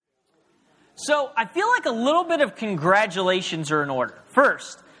So I feel like a little bit of congratulations are in order.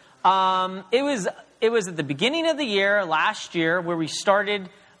 First, it was at the beginning of the year, last year, where we started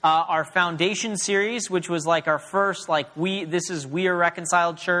our foundation series, which was like our first, We Are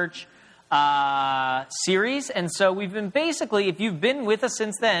Reconciled Church series. And so we've been basically, if you've been with us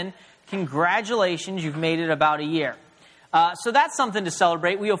since then, congratulations, you've made it about a year. So that's something to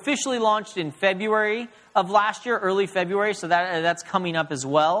celebrate. We officially launched in February of last year, early February, so that's coming up as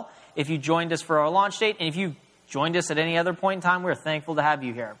well, if you joined us for our launch date. And if you joined us at any other point in time, we're thankful to have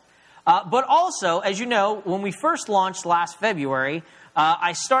you here. But also, as you know, when we first launched last February,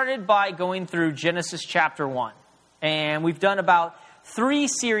 I started by going through Genesis chapter 1. And we've done about 3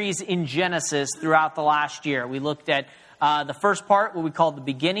 series in Genesis throughout the last year. We looked at the first part, what we called the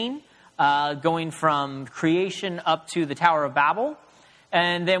beginning, going from creation up to the Tower of Babel.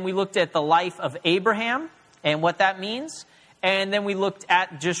 And then we looked at the life of Abraham and what that means. And then we looked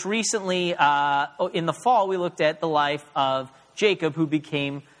at, just recently, in the fall, we looked at the life of Jacob, who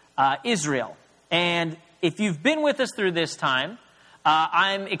became Israel. And if you've been with us through this time,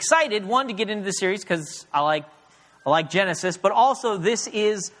 I'm excited, one, to get into the series because I like Genesis, but also this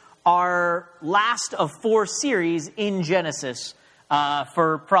is our last of 4 series in Genesis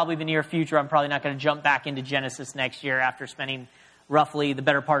for probably the near future. I'm probably not going to jump back into Genesis next year after spending roughly the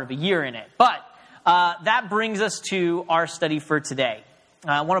better part of a year in it. But that brings us to our study for today.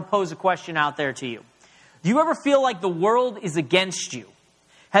 I want to pose a question out there to you. Do you ever feel like the world is against you?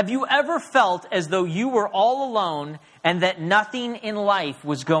 Have you ever felt as though you were all alone and that nothing in life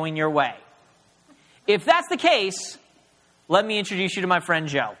was going your way? If that's the case, let me introduce you to my friend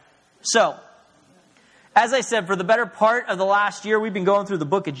Joe. So, as I said, for the better part of the last year, we've been going through the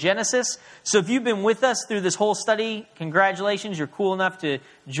book of Genesis. So if you've been with us through this whole study, congratulations, you're cool enough to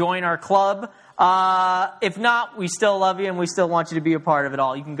join our club. If not, we still love you and we still want you to be a part of it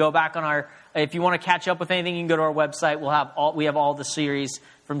all. You can go back on if you want to catch up with anything, you can go to our website. We have all the series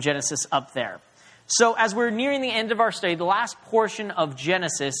from Genesis up there. So as we're nearing the end of our study, the last portion of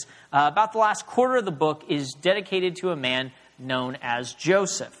Genesis, about the last quarter of the book, is dedicated to a man known as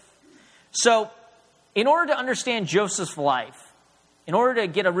Joseph. So in order to understand Joseph's life, in order to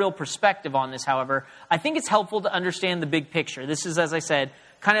get a real perspective on this, however, I think it's helpful to understand the big picture. This is, as I said,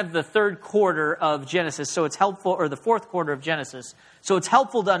 kind of the third quarter of Genesis, so it's helpful, or the fourth quarter of Genesis. So it's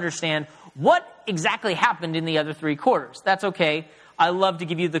helpful to understand what exactly happened in the other 3 quarters. That's okay. I love to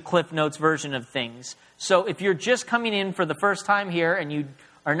give you the Cliff Notes version of things. So if you're just coming in for the first time here and you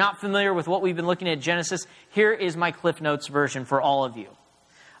are not familiar with what we've been looking at Genesis, here is my Cliff Notes version for all of you.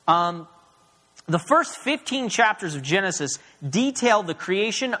 The first 15 chapters of Genesis detail the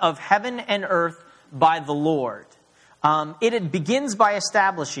creation of heaven and earth by the Lord. It begins by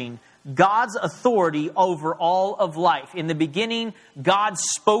establishing God's authority over all of life. In the beginning, God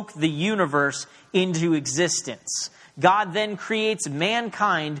spoke the universe into existence. God then creates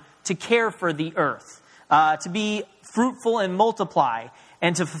mankind to care for the earth, to be fruitful and multiply,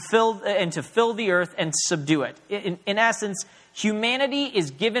 and to fill the earth and subdue it. In essence, humanity is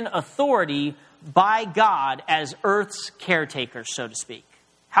given authority by God as earth's caretakers, so to speak.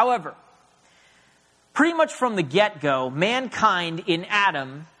 However, pretty much from the get-go, mankind in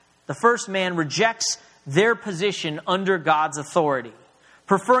Adam, the first man, rejects their position under God's authority,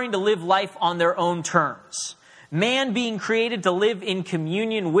 preferring to live life on their own terms. Man, being created to live in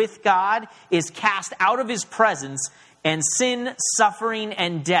communion with God, is cast out of his presence, and sin, suffering,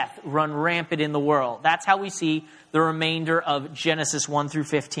 and death run rampant in the world. That's how we see the remainder of Genesis 1 through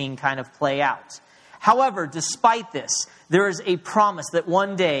 15 kind of play out. However, despite this, there is a promise that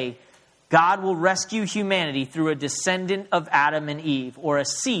one day God will rescue humanity through a descendant of Adam and Eve, or a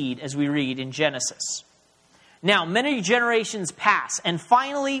seed, as we read in Genesis. Now, many generations pass, and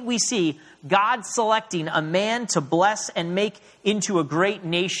finally we see God selecting a man to bless and make into a great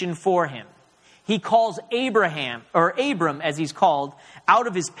nation for him. He calls Abram as he's called, out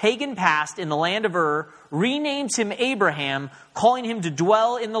of his pagan past in the land of Ur, renames him Abraham, calling him to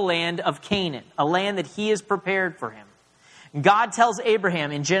dwell in the land of Canaan, a land that he has prepared for him. God tells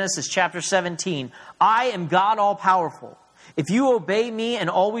Abraham in Genesis chapter 17, I am God all-powerful. If you obey me and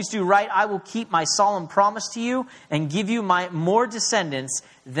always do right, I will keep my solemn promise to you and give you more descendants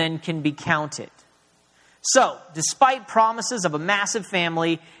than can be counted. So, despite promises of a massive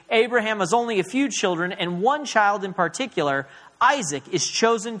family, Abraham has only a few children, and one child in particular, Isaac, is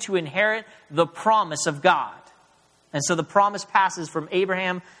chosen to inherit the promise of God. And so the promise passes from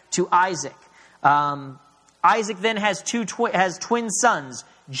Abraham to Isaac. Isaac then has twin sons,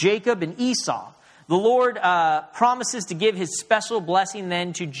 Jacob and Esau. The Lord promises to give his special blessing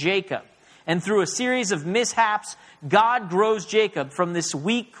then to Jacob. And through a series of mishaps, God grows Jacob from this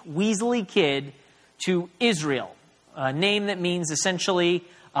weak, weaselly kid to Israel, a name that means essentially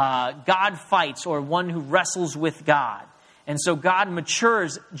God fights, or one who wrestles with God. And so God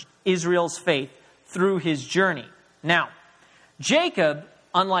matures Israel's faith through his journey. Now, Jacob,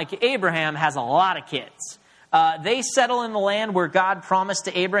 unlike Abraham, has a lot of kids. They settle in the land where God promised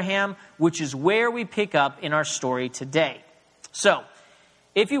to Abraham, which is where we pick up in our story today. So,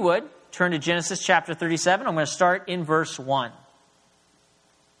 if you would, turn to Genesis chapter 37. I'm going to start in verse 1.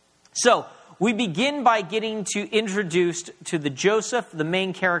 So, we begin by getting introduced to the Joseph, the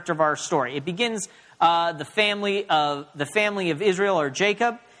main character of our story. It begins the family of Israel, or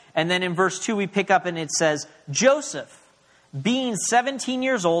Jacob, and then in verse 2 we pick up and it says, Joseph, being 17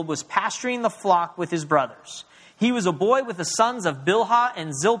 years old, was pasturing the flock with his brothers. He was a boy with the sons of Bilhah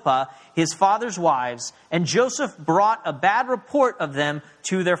and Zilpah, his father's wives, and Joseph brought a bad report of them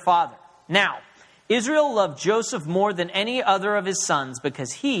to their father. Now, Israel loved Joseph more than any other of his sons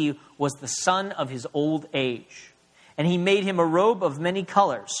because he was the son of his old age. And he made him a robe of many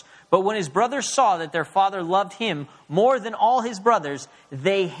colors. But when his brothers saw that their father loved him more than all his brothers,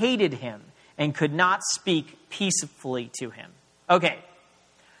 they hated him and could not speak peacefully to him. Okay,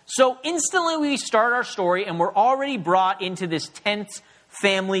 so instantly we start our story and we're already brought into this tense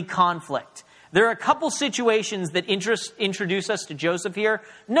family conflict. There are a couple situations that introduce us to Joseph here.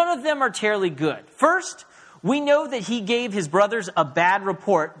 None of them are terribly good. First, we know that he gave his brothers a bad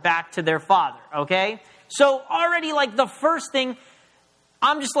report back to their father, okay? So already, like, the first thing,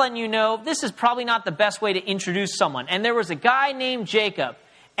 I'm just letting you know, this is probably not the best way to introduce someone. And there was a guy named Jacob,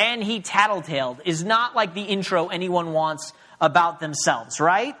 and he tattletaled, is not like the intro anyone wants about themselves,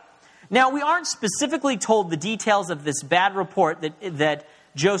 right? Now, we aren't specifically told the details of this bad report that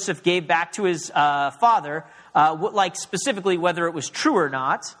Joseph gave back to his father, like specifically whether it was true or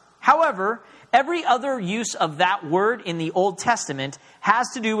not. However, every other use of that word in the Old Testament has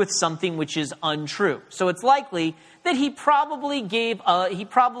to do with something which is untrue. So it's likely that he probably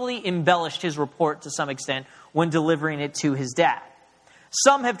embellished his report to some extent when delivering it to his dad.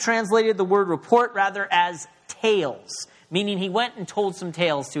 Some have translated the word report rather as tales, meaning he went and told some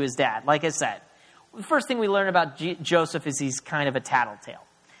tales to his dad, like I said. The first thing we learn about Joseph is he's kind of a tattletale.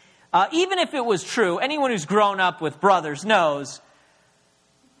 Even if it was true, anyone who's grown up with brothers knows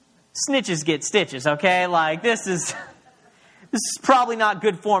snitches get stitches, okay? Like, this is probably not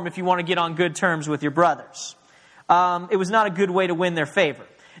good form if you want to get on good terms with your brothers. It was not a good way to win their favor.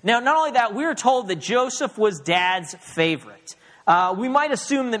 Now, not only that, we're told that Joseph was dad's favorite. We might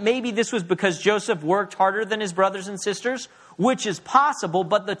assume that maybe this was because Joseph worked harder than his brothers and sisters, which is possible,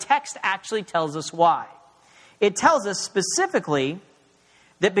 but the text actually tells us why. It tells us specifically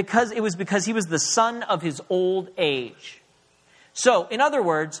that because he was the son of his old age. So, in other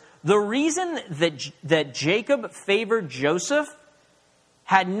words, the reason that Jacob favored Joseph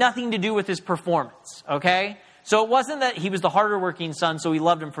had nothing to do with his performance, okay? So it wasn't that he was the harder working son, so he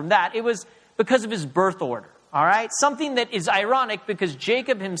loved him from that. It was because of his birth order, all right? Something that is ironic because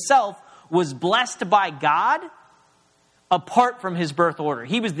Jacob himself was blessed by God apart from his birth order.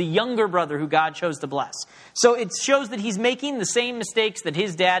 He was the younger brother who God chose to bless. So it shows that he's making the same mistakes that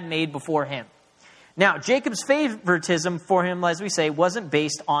his dad made before him. Now, Jacob's favoritism for him, as we say, wasn't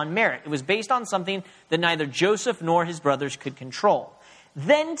based on merit. It was based on something that neither Joseph nor his brothers could control.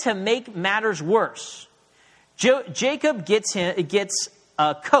 Then, to make matters worse, Jacob gets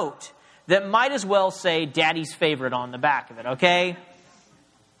a coat that might as well say daddy's favorite on the back of it, okay?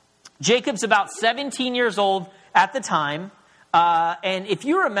 Jacob's about 17 years old at the time. And if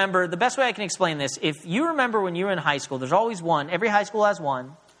you remember, the best way I can explain this, if you remember when you were in high school, there's always one, every high school has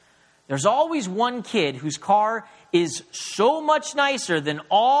one. There's always one kid whose car is so much nicer than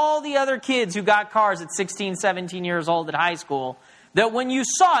all the other kids who got cars at 16, 17 years old at high school, that when you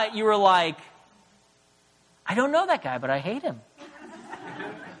saw it, you were like, I don't know that guy, but I hate him.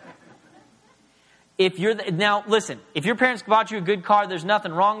 Now, listen, if your parents bought you a good car, there's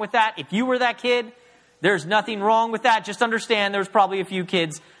nothing wrong with that. If you were that kid, there's nothing wrong with that. Just understand there's probably a few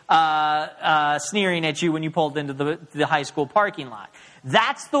kids sneering at you when you pulled into the high school parking lot.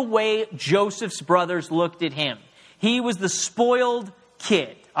 That's the way Joseph's brothers looked at him. He was the spoiled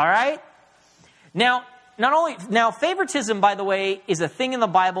kid, all right? Now, favoritism, by the way, is a thing in the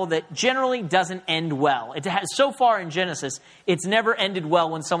Bible that generally doesn't end well. It has, so far in Genesis, it's never ended well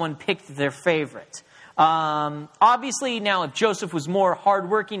when someone picked their favorite. Obviously, now, if Joseph was more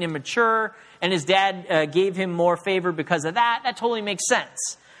hardworking and mature, and his dad gave him more favor because of that, that totally makes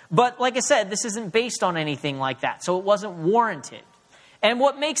sense. But like I said, this isn't based on anything like that, so it wasn't warranted. And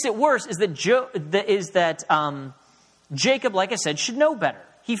what makes it worse is that Jacob, like I said, should know better.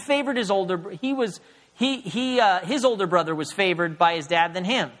 He favored his older brother was favored by his dad than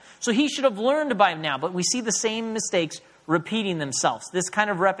him. So he should have learned by now. But we see the same mistakes repeating themselves. This kind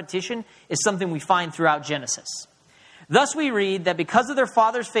of repetition is something we find throughout Genesis. Thus we read that because of their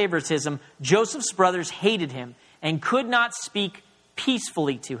father's favoritism, Joseph's brothers hated him and could not speak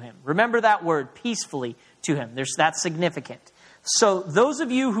peacefully to him. Remember that word, peacefully to him. That's significant. So those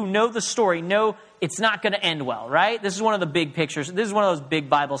of you who know the story know it's not going to end well, right? This is one of the big pictures. This is one of those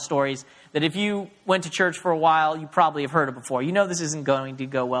big Bible stories that if you went to church for a while, you probably have heard it before. You know this isn't going to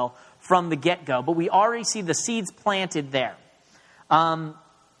go well from the get-go, but we already see the seeds planted there. The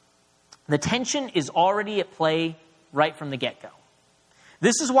tension is already at play right from the get-go.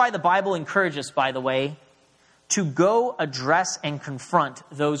 This is why the Bible encourages us, by the way, to go address and confront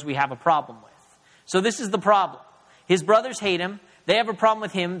those we have a problem with. So this is the problem. His brothers hate him. They have a problem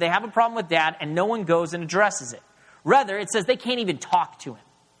with him. They have a problem with dad, and no one goes and addresses it. Rather, it says they can't even talk to him,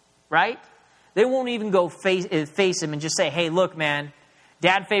 right? They won't even go face him and just say, hey, look, man,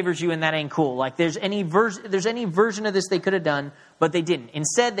 dad favors you and that ain't cool. Like there's any version of this they could have done, but they didn't.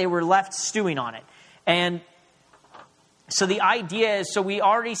 Instead, they were left stewing on it. And so the idea is, so we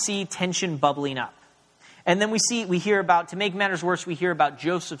already see tension bubbling up. And then we hear about, to make matters worse, we hear about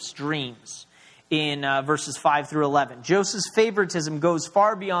Joseph's dreams in verses 5 through 11. Joseph's favoritism goes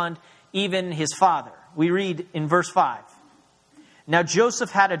far beyond even his father. We read in verse 5. Now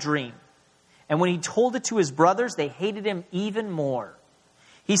Joseph had a dream, and when he told it to his brothers, they hated him even more.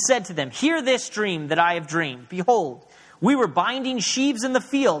 He said to them, hear this dream that I have dreamed. Behold, we were binding sheaves in the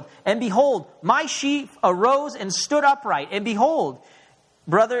field, and behold, my sheaf arose and stood upright, and behold,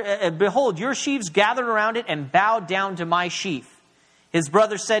 your sheaves gathered around it and bowed down to my sheaf. His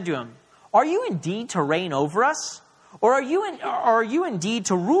brother said to him, are you indeed to reign over us? Or are you indeed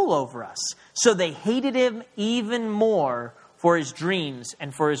to rule over us? So they hated him even more for his dreams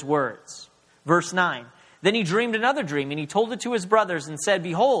and for his words. Verse 9, then he dreamed another dream, and he told it to his brothers and said,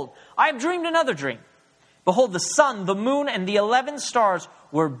 behold, I have dreamed another dream. Behold, the sun, the moon, and the 11 stars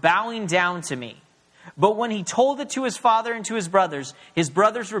were bowing down to me. But when he told it to his father and to his brothers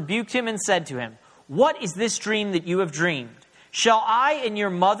rebuked him and said to him, what is this dream that you have dreamed? Shall I and your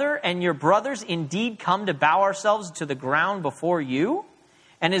mother and your brothers indeed come to bow ourselves to the ground before you?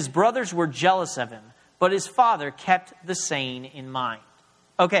 And his brothers were jealous of him, but his father kept the saying in mind.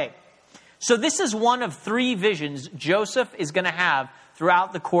 Okay, so this is one of 3 visions Joseph is going to have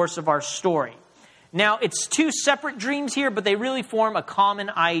throughout the course of our story. Now, it's 2 separate dreams here, but they really form a common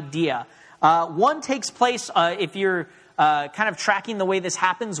idea. One takes place, if you're kind of tracking the way this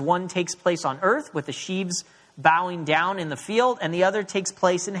happens, one takes place on earth with the sheaves bowing down in the field, and the other takes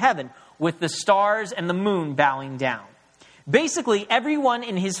place in heaven with the stars and the moon bowing down. Basically, everyone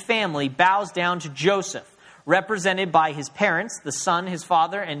in his family bows down to Joseph, represented by his parents, the sun, his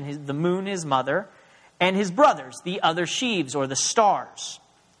father, and the moon, his mother, and his brothers, the other sheaves or the stars.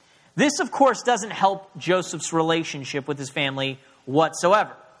 This, of course, doesn't help Joseph's relationship with his family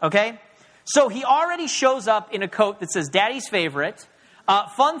whatsoever, okay? So he already shows up in a coat that says Daddy's favorite.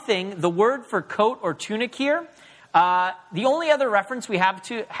 Fun thing, the word for coat or tunic here, the only other reference we have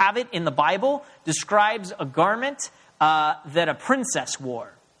to have it in the Bible describes a garment that a princess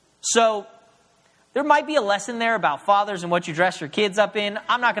wore. So there might be a lesson there about fathers and what you dress your kids up in.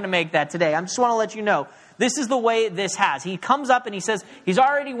 I'm not going to make that today. I just want to let you know, this is the way this has. He comes up and he says he's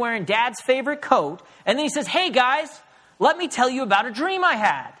already wearing Dad's favorite coat. And then he says, hey guys, let me tell you about a dream I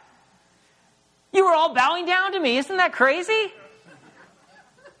had. You were all bowing down to me. Isn't that crazy?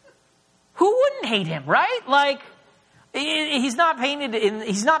 Who wouldn't hate him, right? Like, he's not painted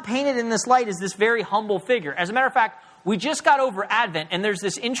in this light as this very humble figure. As a matter of fact, we just got over Advent, and there's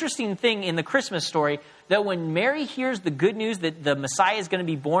this interesting thing in the Christmas story that when Mary hears the good news that the Messiah is going to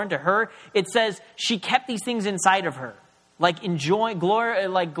be born to her, it says she kept these things inside of her, like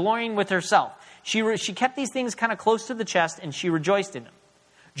glorying with herself. She kept these things kind of close to the chest, and she rejoiced in them.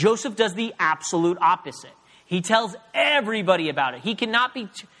 Joseph does the absolute opposite. He tells everybody about it. He cannot be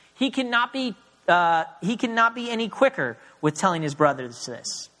any quicker with telling his brothers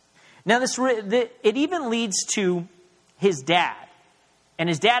this. Now, it even leads to his dad. And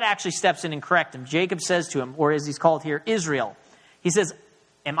his dad actually steps in and corrects him. Jacob says to him, or as he's called here, Israel. He says,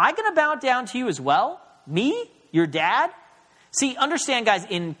 am I going to bow down to you as well? Me? Your dad? See, understand, guys,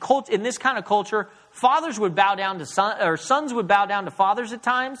 in this kind of culture, fathers would bow down to sons, or sons would bow down to fathers at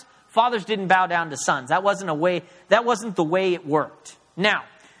times. Fathers didn't bow down to sons. That wasn't the way it worked. Now,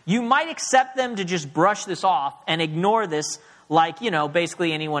 you might accept them to just brush this off and ignore this like,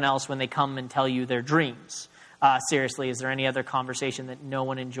 basically anyone else when they come and tell you their dreams. Seriously, is there any other conversation that no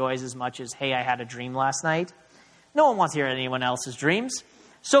one enjoys as much as, hey, I had a dream last night? No one wants to hear anyone else's dreams.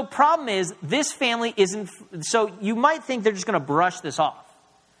 So problem is, this family isn't, so you might think they're just going to brush this off.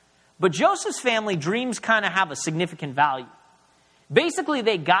 But Joseph's family dreams kind of have a significant value. Basically,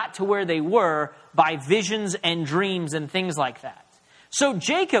 they got to where they were by visions and dreams and things like that. So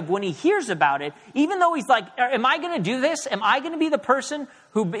Jacob, when he hears about it, even though he's like, am I going to do this? Am I going to be the person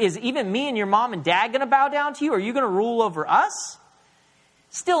who is even me and your mom and dad going to bow down to you? Are you going to rule over us?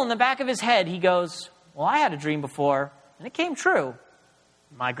 Still, in the back of his head, he goes, well, I had a dream before, and it came true.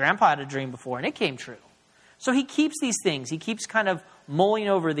 My grandpa had a dream before, and it came true. So he keeps these things. He keeps kind of mulling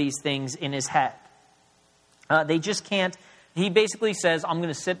over these things in his head. They just can't. He basically says, I'm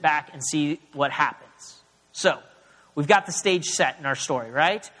going to sit back and see what happens. So we've got the stage set in our story,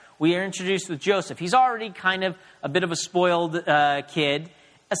 right? We are introduced with Joseph. He's already kind of a bit of a spoiled kid.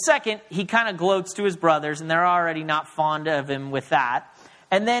 A second, he kind of gloats to his brothers, and they're already not fond of him with that.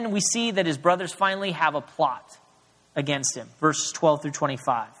 And then we see that his brothers finally have a plot against him. Verses 12 through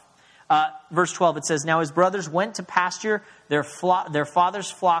 25. Verse 12, it says, Now his brothers went to pasture their father's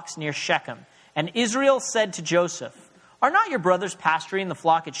flocks near Shechem. And Israel said to Joseph, Are not your brothers pasturing the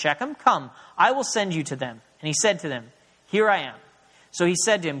flock at Shechem? Come, I will send you to them. And he said to them, Here I am. So he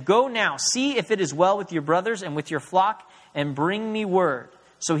said to him, Go now, see if it is well with your brothers and with your flock, and bring me word.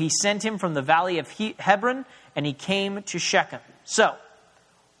 So he sent him from the valley of Hebron, and he came to Shechem. So,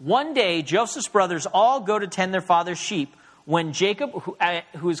 one day, Joseph's brothers all go to tend their father's sheep, when Jacob,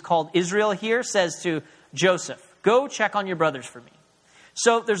 who is called Israel here, says to Joseph, Go check on your brothers for me.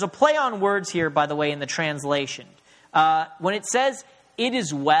 So there's a play on words here, by the way, in the translation. When it says, it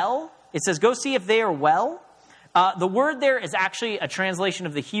is well, it says, go see if they are well. The word there is actually a translation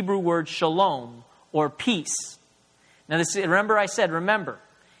of the Hebrew word shalom, or peace. Now, remember,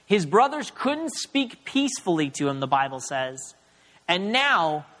 his brothers couldn't speak peacefully to him, the Bible says. And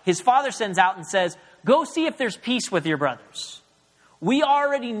now, his father sends out and says, go see if there's peace with your brothers. We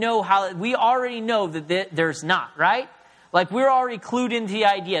already know that there's not, right? Like, we're already clued into the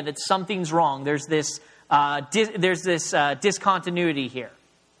idea that something's wrong. There's this discontinuity here.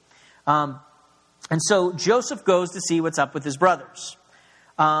 And so Joseph goes to see what's up with his brothers.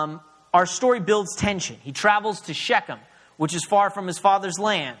 Our story builds tension. He travels to Shechem, which is far from his father's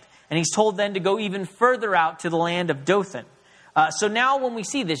land. And he's told then to go even further out to the land of Dothan. So now when we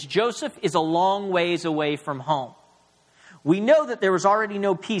see this, Joseph is a long ways away from home. We know that there was already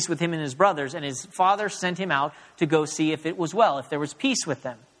no peace with him and his brothers, and his father sent him out to go see if it was well, if there was peace with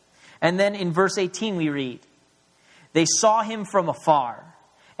them. And then in verse 18 we read, They saw him from afar,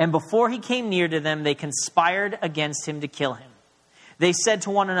 and before he came near to them, they conspired against him to kill him. They said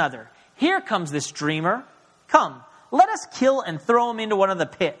to one another, Here comes this dreamer. Come, let us kill and throw him into one of the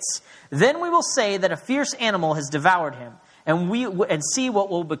pits. Then we will say that a fierce animal has devoured him, and see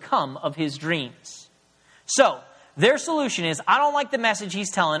what will become of his dreams. So, their solution is, I don't like the message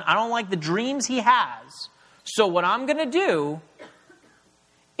he's telling. I don't like the dreams he has. So what I'm going to do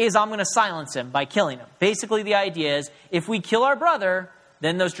is I'm going to silence him by killing him. Basically, the idea is, if we kill our brother,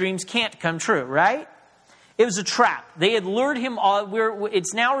 then those dreams can't come true, right? It was a trap. They had lured him.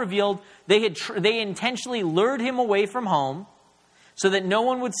 It's now revealed they intentionally lured him away from home so that no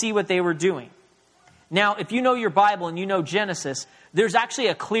one would see what they were doing. Now, if you know your Bible and you know Genesis, there's actually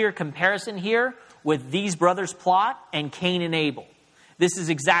a clear comparison here with these brothers' plot and Cain and Abel. This is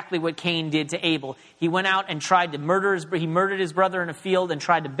exactly what Cain did to Abel. He went out and tried to murdered his brother in a field and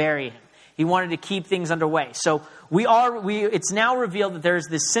tried to bury him. He wanted to keep things underway. So it's now revealed that there's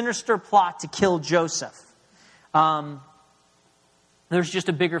this sinister plot to kill Joseph. There's just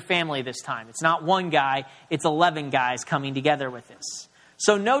a bigger family this time. It's not one guy, it's 11 guys coming together with this.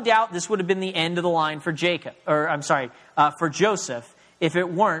 So no doubt this would have been the end of the line for for Joseph, if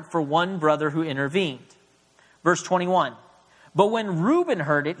it weren't for one brother who intervened. Verse 21. But when Reuben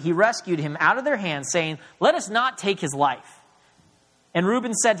heard it, he rescued him out of their hands, saying, Let us not take his life. And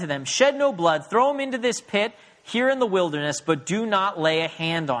Reuben said to them, Shed no blood, throw him into this pit here in the wilderness, but do not lay a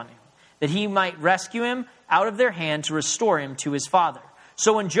hand on him, that he might rescue him out of their hand to restore him to his father.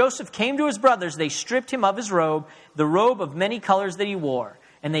 So when Joseph came to his brothers, they stripped him of his robe, the robe of many colors that he wore,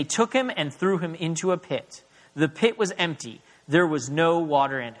 and they took him and threw him into a pit. The pit was empty. There was no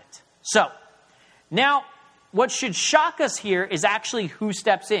water in it. So, now, what should shock us here is actually who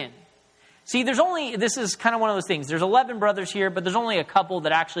steps in. See, this is kind of one of those things. There's 11 brothers here, but there's only a couple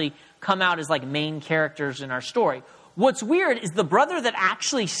that actually come out as like main characters in our story. What's weird is the brother that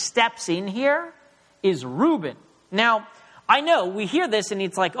actually steps in here is Reuben. Now, I know, we hear this and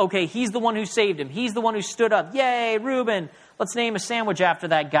it's like, okay, he's the one who saved him. He's the one who stood up. Yay, Reuben. Let's name a sandwich after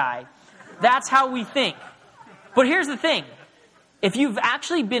that guy. That's how we think. But here's the thing. If you've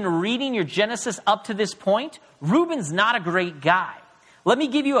actually been reading your Genesis up to this point, Reuben's not a great guy. Let me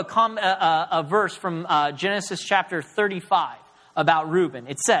give you a verse from Genesis chapter 35 about Reuben.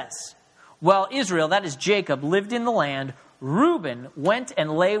 It says, "While Israel," that is Jacob, "lived in the land, Reuben went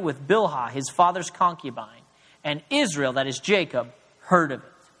and lay with Bilhah, his father's concubine, and Israel," that is Jacob, "heard of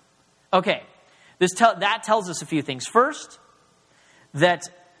it." Okay, that tells us a few things. First, that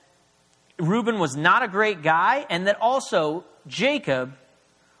Reuben was not a great guy, and that also Jacob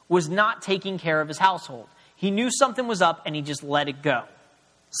was not taking care of his household. He knew something was up, and he just let it go.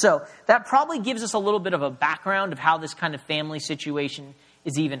 So that probably gives us a little bit of a background of how this kind of family situation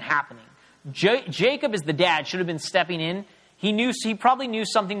is even happening. Jacob, as the dad, should have been stepping in. He probably knew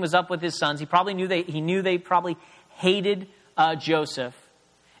something was up with his sons. He knew they probably hated Joseph.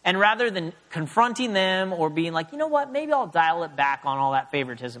 And rather than confronting them or being like, you know what, maybe I'll dial it back on all that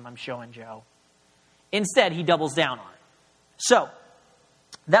favoritism I'm showing Joe, instead he doubles down on it. So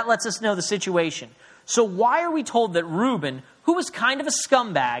that lets us know the situation. So why are we told that Reuben, who was kind of a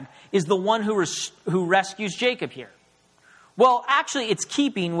scumbag, is the one who rescues Jacob here? Well, actually, it's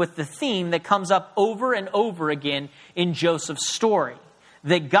keeping with the theme that comes up over and over again in Joseph's story.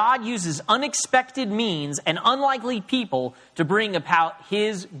 That God uses unexpected means and unlikely people to bring about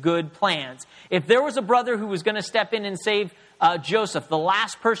his good plans. If there was a brother who was going to step in and save Joseph, the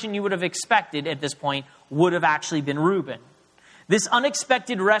last person you would have expected at this point would have actually been Reuben. This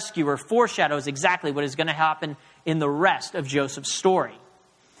unexpected rescuer foreshadows exactly what is going to happen in the rest of Joseph's story.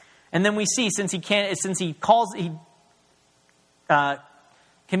 And then we see, since he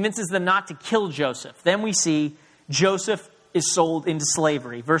convinces them not to kill Joseph, then we see Joseph is sold into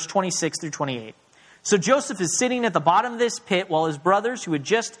slavery. Verse 26 through 28. "So Joseph is sitting at the bottom of this pit while his brothers, who had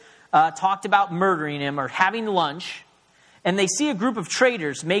just talked about murdering him, are having lunch, and they see a group of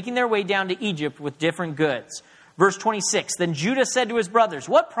traders making their way down to Egypt with different goods." Verse 26, "Then Judah said to his brothers,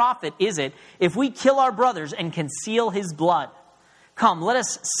 'What profit is it if we kill our brothers and conceal his blood? Come, let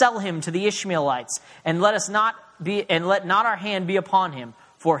us sell him to the Ishmaelites, and let not our hand be upon him,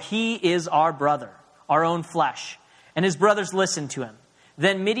 for he is our brother, our own flesh.' And his brothers listened to him.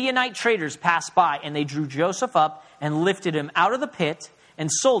 Then Midianite traders passed by, and they drew Joseph up and lifted him out of the pit and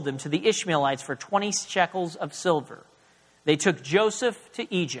sold him to the Ishmaelites for 20 shekels of silver. They took Joseph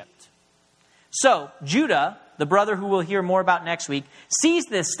to Egypt." So Judah, the brother who we'll hear more about next week, sees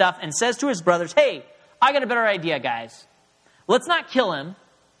this stuff and says to his brothers, "Hey, I got a better idea, guys. Let's not kill him.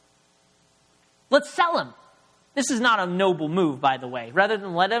 Let's sell him." This is not a noble move, by the way. Rather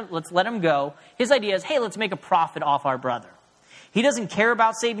than let's let him go, his idea is, hey, let's make a profit off our brother. He doesn't care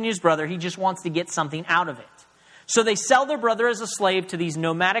about saving his brother. He just wants to get something out of it. So they sell their brother as a slave to these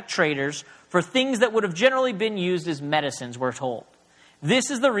nomadic traders for things that would have generally been used as medicines, we're told.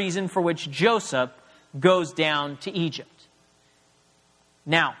 This is the reason for which Joseph goes down to Egypt.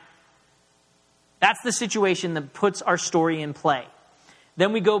 Now, that's the situation that puts our story in play.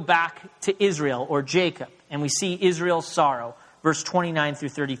 Then we go back to Israel, or Jacob, and we see Israel's sorrow, verse 29 through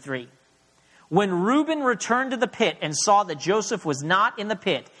 33. "When Reuben returned to the pit and saw that Joseph was not in the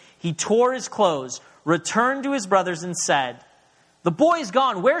pit, he tore his clothes, returned to his brothers and said, 'The boy is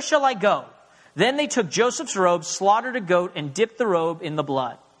gone, where shall I go?' Then they took Joseph's robe, slaughtered a goat, and dipped the robe in the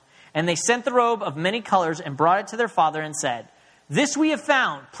blood. And they sent the robe of many colors and brought it to their father and said, 'This we have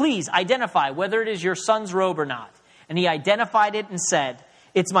found. Please identify whether it is your son's robe or not.' And he identified it and said,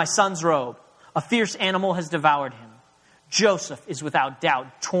 'It's my son's robe. A fierce animal has devoured him. Joseph is without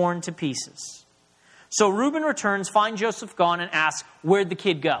doubt torn to pieces.' So Reuben returns, finds Joseph gone, and asks, 'Where'd the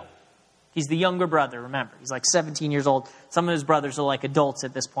kid go?' He's the younger brother, remember. He's like 17 years old. Some of his brothers are like adults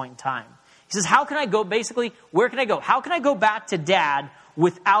at this point in time. He says, how can I go? Basically, where can I go? How can I go back to dad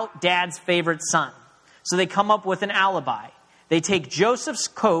without dad's favorite son? So they come up with an alibi. They take Joseph's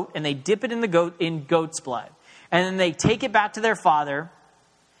coat and they dip it in goat's blood. And then they take it back to their father.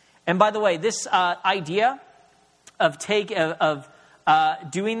 And by the way, this idea of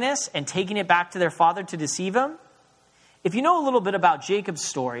doing this and taking it back to their father to deceive him, if you know a little bit about Jacob's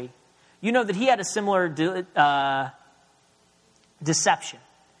story, you know that he had a similar deception.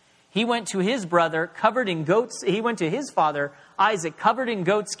 He went to his brother covered in goats. He went to his father, Isaac, covered in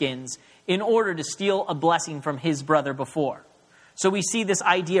goat skins in order to steal a blessing from his brother before. So we see this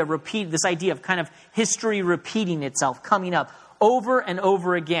idea of kind of history repeating itself, coming up over and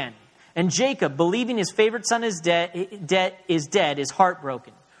over again. And Jacob, believing his favorite son is dead, is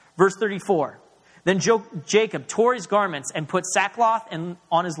heartbroken. Verse 34. Then Jacob tore his garments and put sackcloth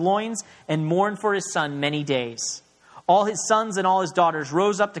on his loins and mourned for his son many days. All his sons and all his daughters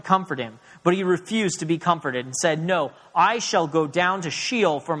rose up to comfort him, but he refused to be comforted and said, "No, I shall go down to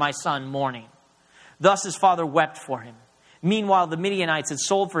Sheol for my son mourning." Thus his father wept for him. Meanwhile, the Midianites had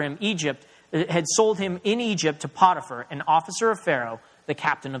sold him in Egypt to Potiphar, an officer of Pharaoh, the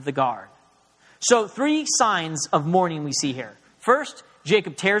captain of the guard. So 3 signs of mourning we see here. First,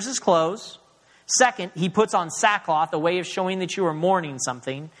 Jacob tears his clothes. Second, he puts on sackcloth, a way of showing that you are mourning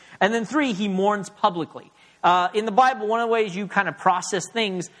something. And then 3, he mourns publicly. In the Bible, one of the ways you kind of process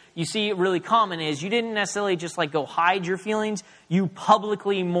things, you see it really common, is you didn't necessarily just like go hide your feelings. You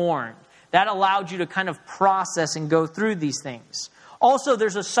publicly mourned. That allowed you to kind of process and go through these things. Also,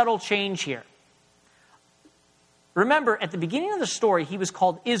 there's a subtle change here. Remember, at the beginning of the story, he was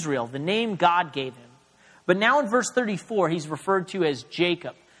called Israel, the name God gave him. But now in verse 34, he's referred to as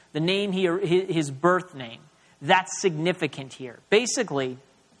Jacob, the name his birth name. That's significant here. Basically,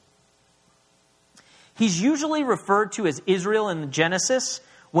 he's usually referred to as Israel in the Genesis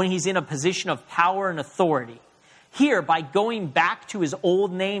when he's in a position of power and authority. Here, by going back to his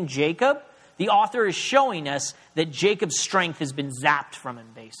old name, Jacob, the author is showing us that Jacob's strength has been zapped from him,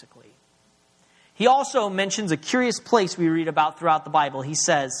 basically. He also mentions a curious place we read about throughout the Bible. He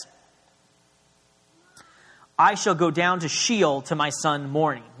says, I shall go down to Sheol to my son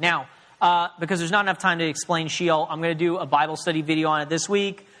mourning. Now, because there's not enough time to explain Sheol, I'm going to do a Bible study video on it this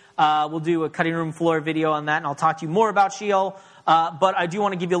week. We'll do a cutting room floor video on that, and I'll talk to you more about Sheol. But I do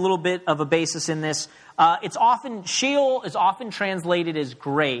want to give you a little bit of a basis in this. Sheol is often translated as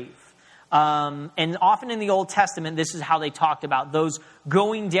grave. And often in the Old Testament, this is how they talked about those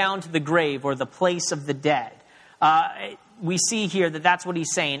going down to the grave or the place of the dead. We see here that that's what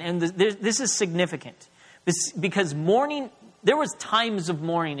he's saying. And this is significant because mourning, there was times of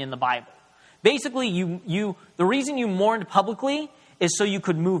mourning in the Bible. Basically, the reason you mourned publicly is so you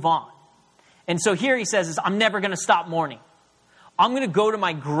could move on. And so here he says, I'm never going to stop mourning. I'm going to go to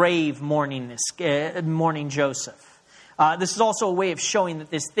my grave mourning Joseph. This is also a way of showing that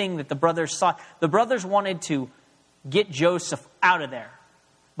this thing that the brothers saw, the brothers wanted to get Joseph out of there.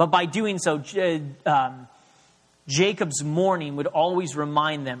 But by doing so, Jacob's mourning would always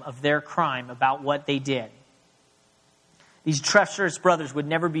remind them of their crime about what they did. These treacherous brothers would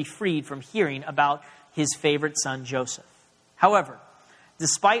never be freed from hearing about his favorite son, Joseph. However,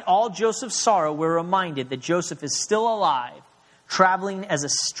 despite all Joseph's sorrow, we're reminded that Joseph is still alive, traveling as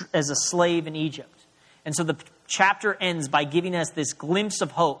a slave in Egypt. And so the chapter ends by giving us this glimpse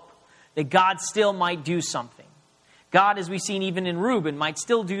of hope that God still might do something. God, as we've seen even in Reuben, might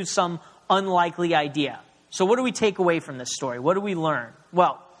still do some unlikely idea. So what do we take away from this story? What do we learn?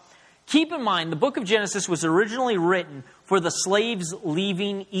 Well, keep in mind, the book of Genesis was originally written for the slaves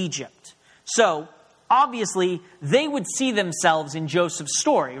leaving Egypt. So, obviously, they would see themselves in Joseph's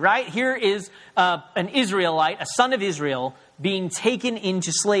story, right? Here is an Israelite, a son of Israel, being taken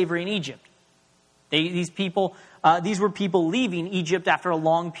into slavery in Egypt. These were people leaving Egypt after a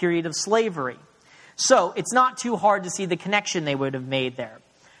long period of slavery. So it's not too hard to see the connection they would have made there.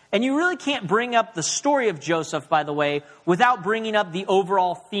 And you really can't bring up the story of Joseph, by the way, without bringing up the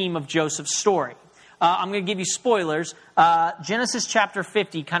overall theme of Joseph's story. I'm going to give you spoilers. Genesis chapter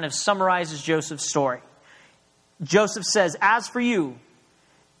 50 kind of summarizes Joseph's story. Joseph says, as for you,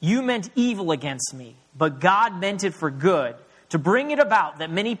 you meant evil against me, but God meant it for good, to bring it about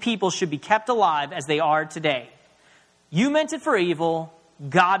that many people should be kept alive as they are today. You meant it for evil,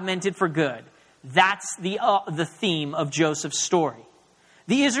 God meant it for good. That's the theme of Joseph's story.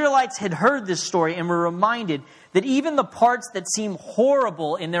 The Israelites had heard this story and were reminded that even the parts that seem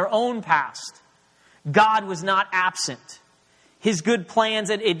horrible in their own past, God was not absent. His good plans,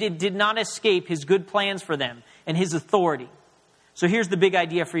 it did not escape his good plans for them and his authority. So here's the big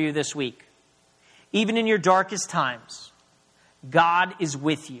idea for you this week. Even in your darkest times, God is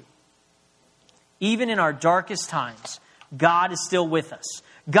with you. Even in our darkest times, God is still with us.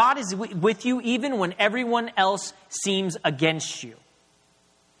 God is with you even when everyone else seems against you.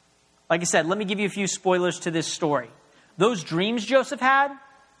 Like I said, let me give you a few spoilers to this story. Those dreams Joseph had,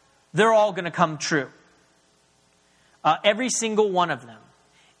 they're all going to come true. Every single one of them.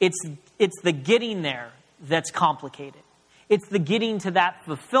 It's the getting there that's complicated. It's the getting to that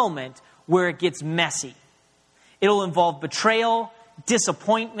fulfillment where it gets messy. It'll involve betrayal,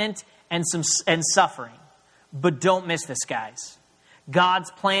 disappointment, and suffering. But don't miss this, guys. God's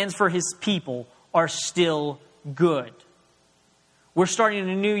plans for his people are still good. We're starting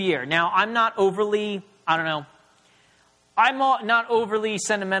a new year. Now, I'm not overly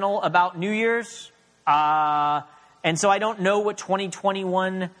sentimental about New Year's. And so I don't know what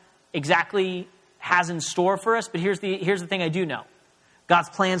 2021 exactly has in store for us. But here's the thing I do know. God's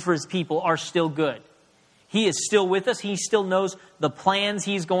plans for his people are still good. He is still with us. He still knows the plans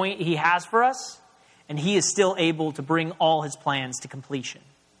he has for us. And he is still able to bring all his plans to completion.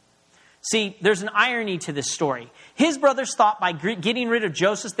 See, there's an irony to this story. His brothers thought by getting rid of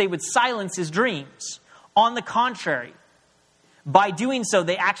Joseph, they would silence his dreams. On the contrary, By doing so,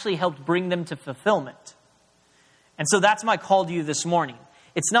 they actually helped bring them to fulfillment. And so that's my call to you this morning.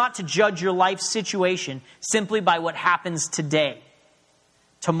 It's not to judge your life situation simply by what happens today,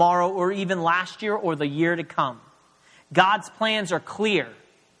 tomorrow, or even last year or the year to come. God's plans are clear,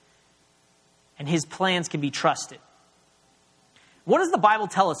 and his plans can be trusted. What does the Bible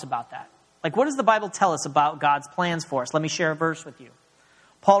tell us about that? Like, what does the Bible tell us about God's plans for us? Let me share a verse with you.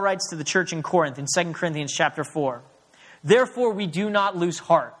 Paul writes to the church in Corinth in 2 Corinthians chapter 4. Therefore, we do not lose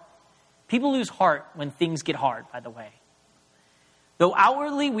heart. People lose heart when things get hard, by the way. Though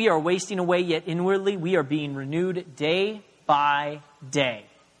outwardly we are wasting away, yet inwardly we are being renewed day by day.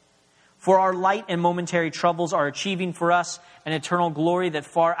 For our light and momentary troubles are achieving for us an eternal glory that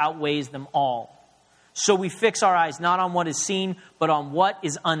far outweighs them all. So we fix our eyes not on what is seen, but on what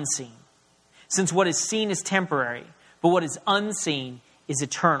is unseen. Since what is seen is temporary, but what is unseen is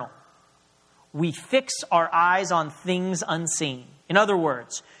eternal. We fix our eyes on things unseen. In other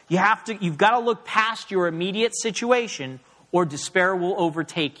words, you've got to look past your immediate situation, or despair will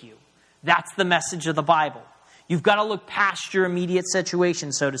overtake you. That's the message of the Bible. You've got to look past your immediate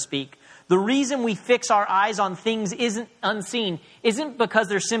situation, so to speak. The reason we fix our eyes on things unseen isn't because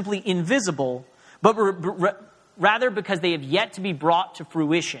they're simply invisible, but rather because they have yet to be brought to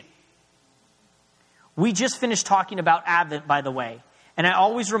fruition. We just finished talking about Advent, by the way. And I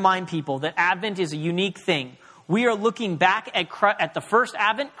always remind people that Advent is a unique thing. We are looking back at the first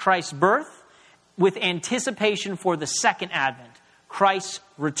Advent, Christ's birth, with anticipation for the second Advent, Christ's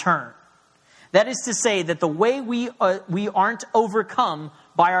return. That is to say that the way we aren't overcome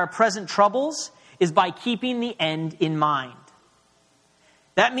by our present troubles is by keeping the end in mind.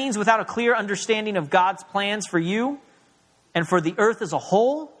 That means without a clear understanding of God's plans for you and for the earth as a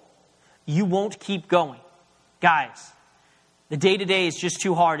whole, you won't keep going. Guys, the day-to-day is just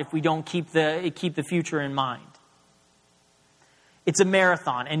too hard if we don't keep the future in mind. It's a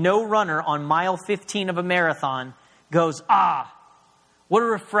marathon, and no runner on mile 15 of a marathon goes, what a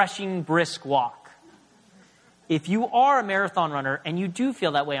refreshing, brisk walk. If you are a marathon runner, and you do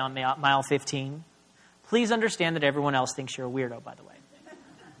feel that way on mile 15, please understand that everyone else thinks you're a weirdo, by the way.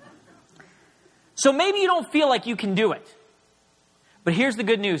 So maybe you don't feel like you can do it. But here's the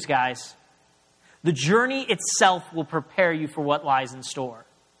good news, guys. The journey itself will prepare you for what lies in store.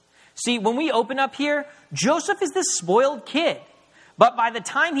 See, when we open up here, Joseph is this spoiled kid. But by the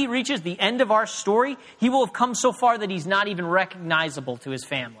time he reaches the end of our story, he will have come so far that he's not even recognizable to his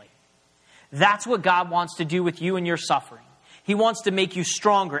family. That's what God wants to do with you and your suffering. He wants to make you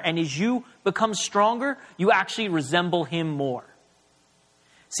stronger. And as you become stronger, you actually resemble him more.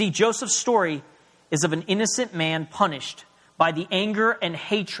 See, Joseph's story is of an innocent man punished by the anger and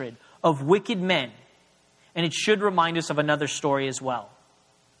hatred of wicked men. And it should remind us of another story as well.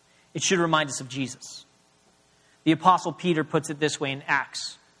 It should remind us of Jesus. The Apostle Peter puts it this way in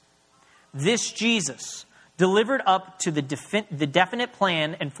Acts. This Jesus, delivered up to the definite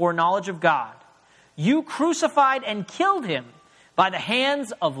plan and foreknowledge of God, you crucified and killed him by the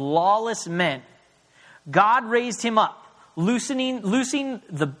hands of lawless men. God raised him up, loosing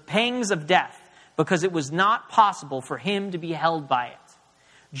the pangs of death, because it was not possible for him to be held by it.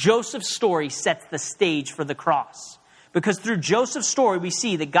 Joseph's story sets the stage for the cross. Because through Joseph's story, we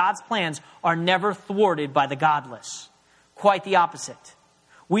see that God's plans are never thwarted by the godless. Quite the opposite.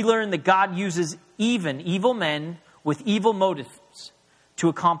 We learn that God uses even evil men with evil motives to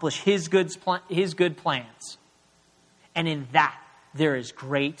accomplish his good plans. And in that, there is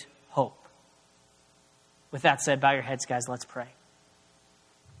great hope. With that said, bow your heads, guys. Let's pray.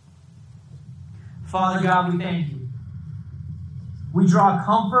 Father God, we thank you. We draw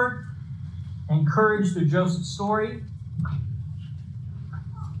comfort and courage through Joseph's story.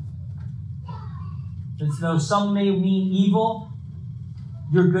 As though some may mean evil,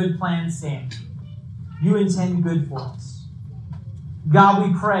 your good plans stand. You intend good for us. God,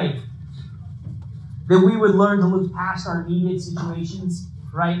 we pray that we would learn to look past our immediate situations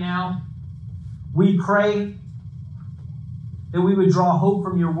right now. We pray that we would draw hope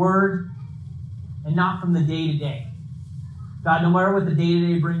from your word and not from the day-to-day. God, no matter what the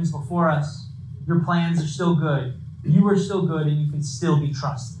day-to-day brings before us, your plans are still good. You are still good, and you can still be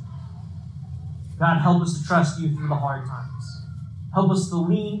trusted. God, help us to trust you through the hard times. Help us to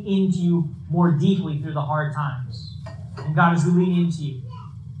lean into you more deeply through the hard times. And God, as we lean into you,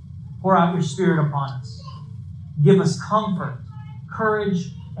 pour out your Spirit upon us. Give us comfort, courage,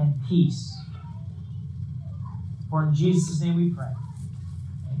 and peace. For in Jesus' name we pray.